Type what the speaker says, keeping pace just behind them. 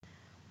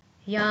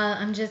Y'all,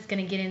 I'm just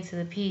gonna get into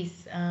the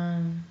piece.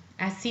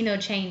 I See No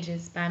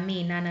Changes by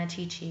me, Nana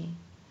Chichi.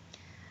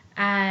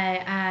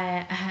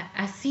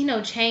 I see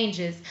no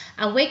changes.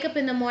 I wake up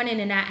in the morning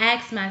and I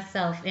ask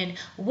myself, in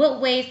what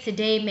ways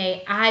today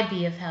may I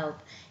be of help?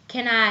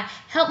 Can I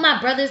help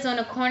my brothers on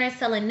the corner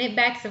selling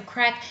nitbacks of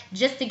crack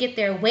just to get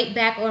their weight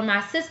back, or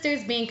my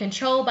sisters being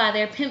controlled by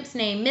their pimps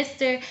named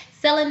Mister,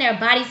 selling their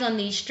bodies on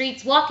these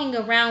streets, walking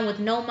around with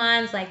no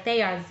minds like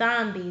they are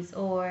zombies?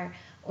 Or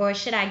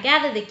should I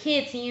gather the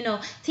kids and,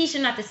 teach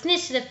them not to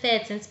snitch to the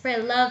feds and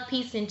spread love,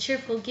 peace, and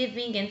cheerful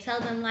giving and tell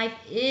them life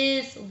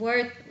is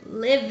worth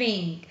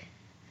living?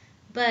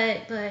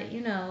 But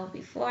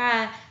before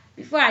I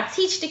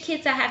teach the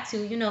kids, I have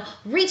to,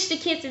 reach the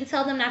kids and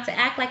tell them not to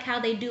act like how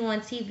they do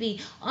on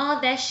TV.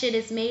 All that shit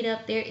is made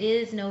up. There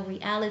is no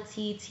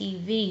reality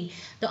TV.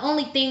 The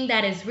only thing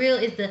that is real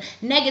is the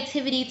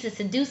negativity to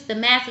seduce the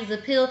masses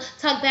appeal.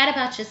 Talk bad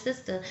about your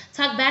sister.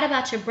 Talk bad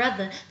about your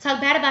brother. Talk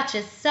bad about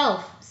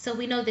yourself, so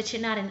we know that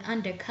you're not an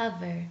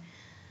undercover.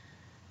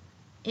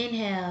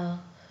 Inhale,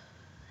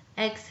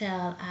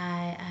 exhale.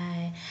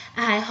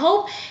 I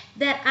hope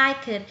that I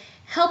could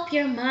help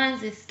your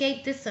minds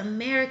escape this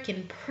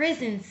American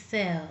prison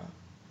cell.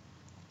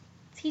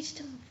 Teach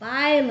them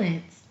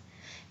violence.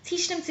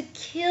 Teach them to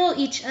kill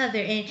each other,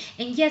 and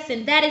yes,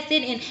 and that is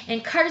it,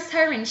 and curse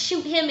her and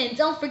shoot him, and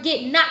don't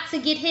forget not to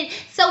get hit.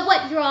 So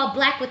what? You're all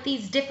black with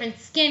these different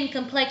skin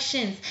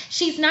complexions.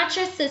 She's not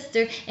your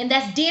sister, and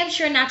that's damn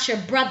sure not your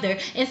brother.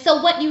 And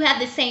so what? You have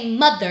the same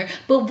mother,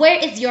 but where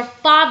is your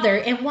father,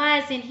 and why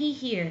isn't he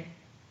here?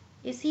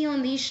 Is he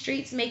on these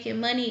streets making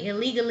money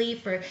illegally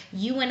for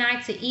you and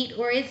I to eat,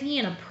 or is he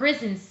in a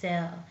prison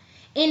cell?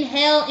 In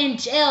hell, in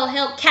jail,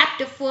 held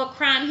captive for a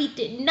crime he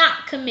did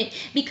not commit.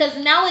 Because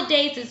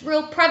nowadays it's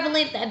real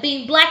prevalent that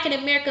being black in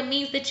America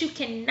means that you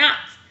cannot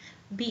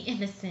be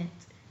innocent.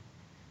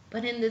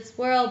 But in this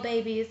world,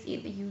 baby, it's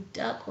either you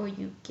duck or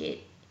you get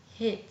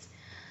hit.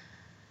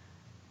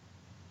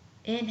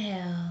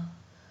 Inhale.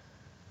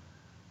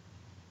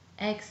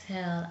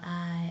 Exhale.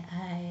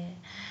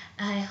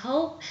 I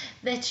hope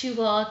that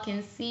you all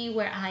can see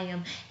where I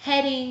am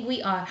heading.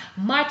 We are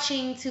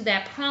marching to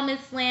that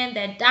promised land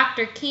that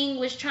Dr. King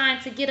was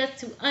trying to get us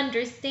to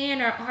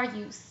understand. Or are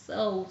you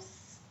so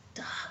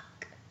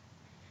stuck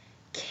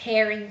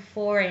caring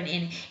for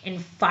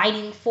and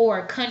fighting for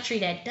a country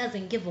that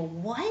doesn't give a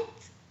what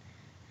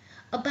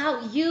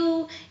about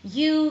you,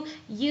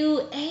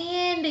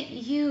 and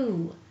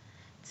you?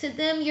 To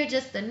them, you're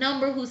just a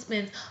number who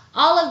spends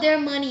all of their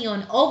money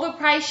on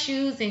overpriced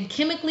shoes and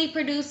chemically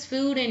produced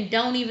food and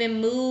don't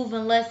even move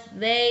unless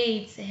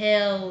they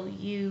tell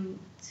you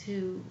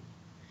to.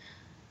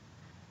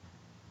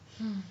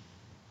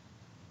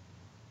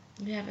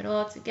 You have it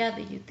all together,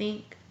 you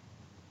think?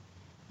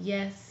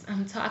 Yes,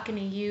 I'm talking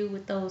to you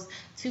with those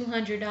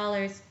 $200,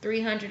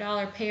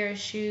 $300 pair of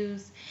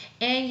shoes,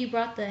 and you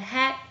brought the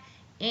hat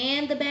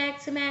and the bag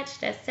to match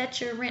that set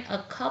your rent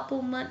a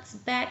couple months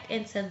back.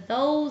 And to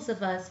those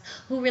of us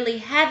who really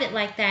have it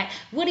like that,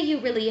 what do you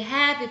really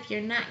have if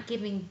you're not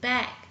giving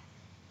back?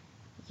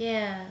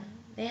 Yeah,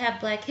 they have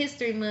Black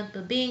History Month,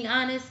 but being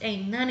honest,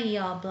 ain't none of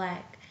y'all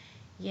black.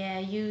 Yeah,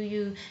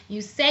 you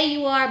say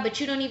you are, but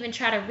you don't even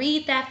try to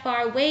read that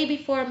far, way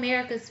before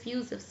America's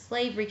views of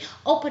slavery.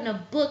 Open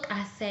a book,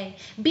 I say.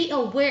 Be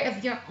aware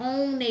of your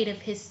own Native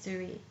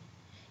history.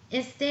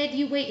 Instead,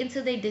 you wait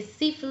until they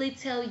deceitfully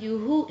tell you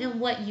who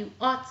and what you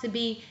ought to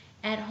be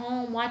at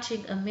home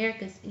watching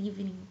America's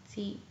evening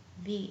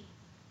TV.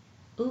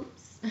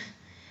 Oops.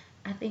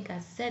 I think I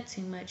said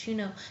too much.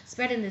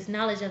 Spreading this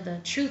knowledge of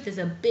the truth is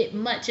a bit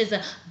much, is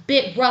a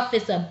bit rough,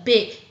 is a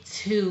bit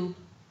too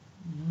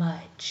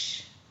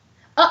much.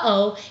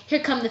 Uh-oh, here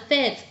come the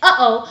feds.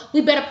 Uh-oh,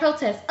 we better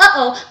protest.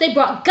 Uh-oh, they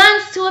brought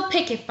guns to a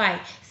picket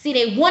fight. See,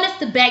 they want us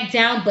to back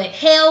down, but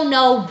hell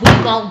no, we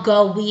won't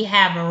go. We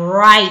have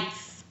rights.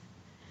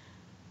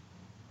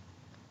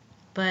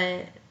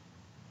 But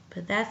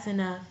that's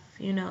enough.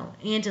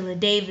 Angela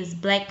Davis,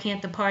 Black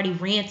Panther Party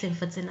ranting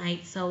for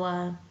tonight.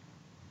 So,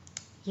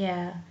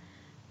 yeah.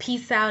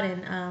 Peace out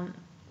and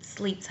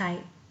sleep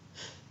tight.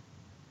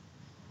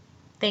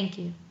 Thank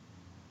you.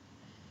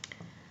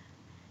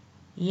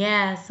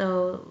 Yeah,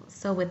 so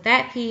with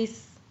that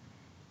piece,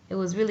 it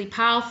was really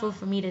powerful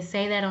for me to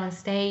say that on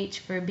stage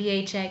for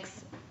BHX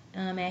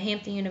at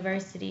Hampton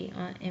University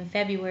in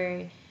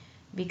February,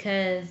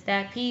 because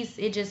that piece,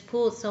 it just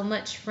pulled so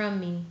much from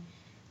me.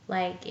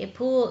 Like, it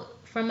pulled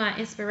from my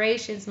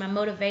inspirations, my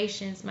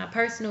motivations, my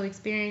personal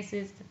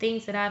experiences, the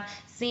things that I've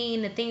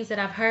seen, the things that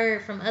I've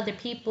heard from other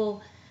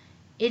people.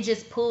 It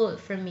just pulled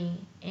from me.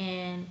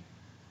 And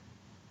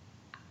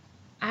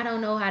I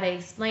don't know how to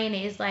explain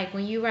it. It's like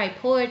when you write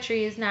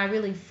poetry, it's not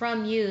really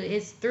from you,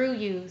 it's through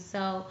you.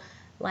 So,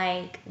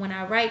 like, when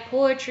I write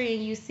poetry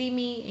and you see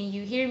me and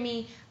you hear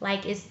me,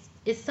 like, it's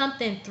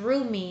something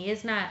through me.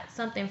 It's not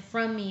something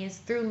from me, it's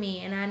through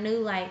me. And I knew,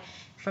 like,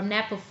 from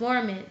that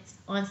performance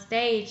on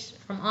stage,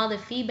 from all the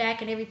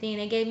feedback and everything,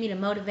 it gave me the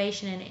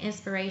motivation and the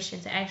inspiration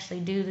to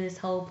actually do this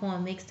whole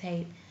poem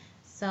mixtape.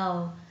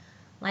 So,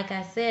 like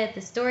I said,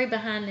 the story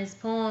behind this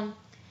poem,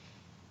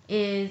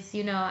 is,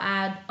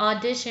 I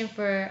auditioned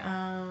for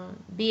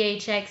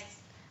BHX.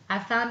 I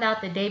found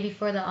out the day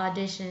before the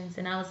auditions,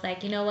 and I was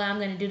like, you know what, I'm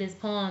going to do this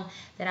poem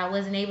that I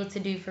wasn't able to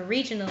do for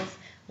regionals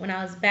when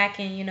I was back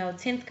in,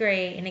 10th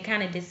grade, and it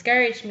kind of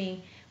discouraged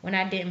me when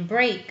I didn't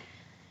break.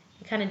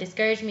 It kind of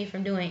discouraged me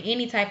from doing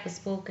any type of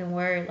spoken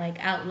word, like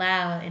out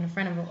loud in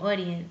front of an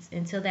audience,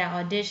 until that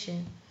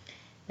audition.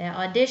 That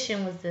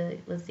audition was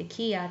the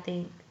key, I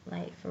think,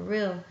 like for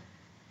real,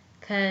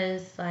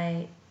 cause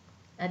like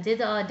I did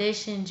the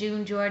audition,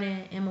 June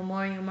Jordan in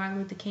memoriam Martin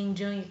Luther King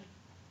Jr.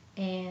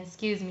 and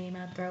excuse me,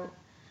 my throat.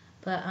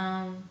 But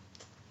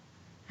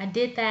I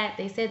did that.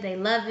 They said they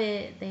love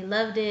it. They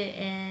loved it,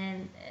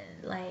 and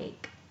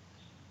like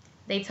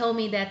they told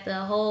me that the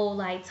whole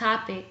like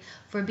topic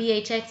for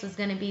BHX was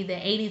gonna be the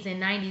 80s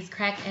and 90s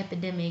crack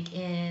epidemic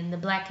in the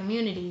black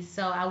community.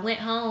 So I went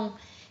home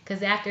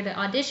because after the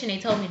audition they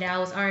told me that I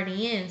was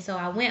already in. So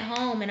I went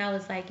home and I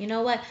was like, you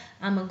know what?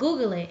 I'm gonna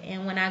Google it.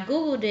 And when I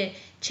Googled it,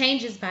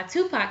 Changes by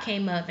Tupac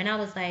came up, and I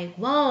was like,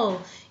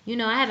 whoa,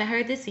 I haven't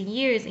heard this in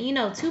years.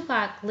 And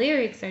Tupac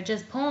lyrics are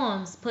just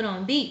poems put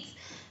on beats.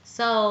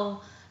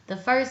 So the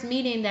first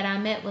meeting that I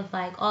met with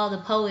like all the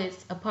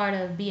poets a part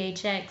of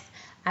BHX,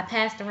 I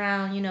passed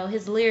around,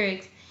 his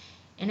lyrics,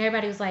 and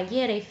everybody was like,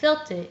 yeah, they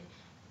felt it.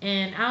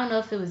 And I don't know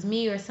if it was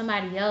me or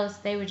somebody else.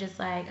 They were just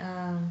like,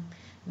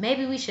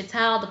 maybe we should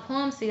tie all the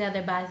poems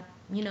together by,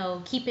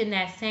 keeping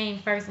that same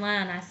first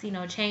line, I see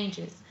no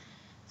changes.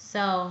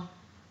 So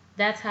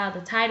that's how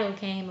the title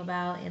came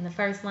about, and the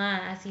first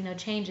line, I see no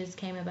changes,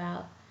 came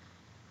about.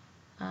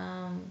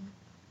 Um,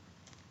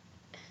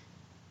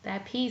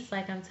 that piece,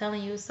 like I'm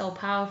telling you, is so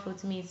powerful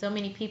to me. So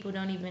many people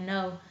don't even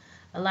know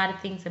a lot of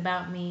things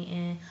about me,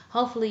 and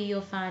hopefully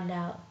you'll find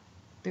out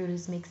through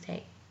this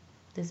mixtape,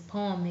 this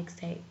poem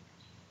mixtape.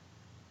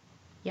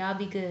 Y'all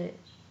be good.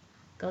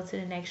 Go to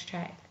the next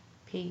track.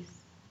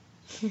 Peace.